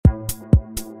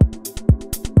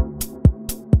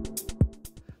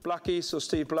Blackie, so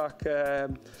Steve Black,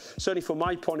 certainly from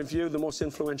my point of view, the most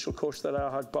influential coach that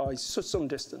I had by some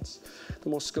distance, the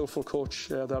most skillful coach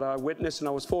that I witnessed, and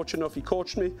I was fortunate enough, he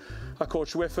coached me, I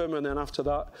coached with him, and then after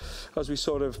that, as we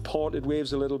sort of parted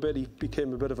waves a little bit, he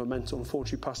became a bit of a mentor.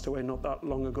 Unfortunately, passed away not that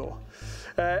long ago.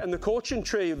 And the coaching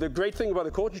tree, the great thing about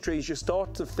the coaching tree is you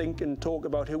start to think and talk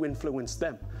about who influenced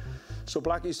them. So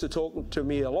Black used to talk to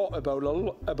me a lot about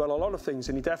a lot of things,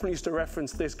 and he definitely used to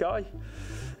reference this guy,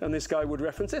 and this guy would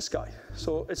reference this guy.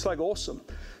 So it's like awesome.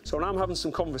 So when I'm having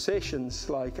some conversations,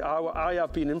 like I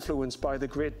have been influenced by the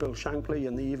great Bill Shankly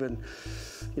and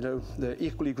the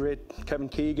equally great Kevin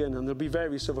Keegan, and there'll be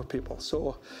various other people.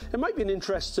 So it might be an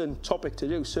interesting topic to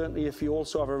do, certainly if you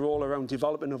also have a role around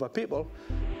developing other people.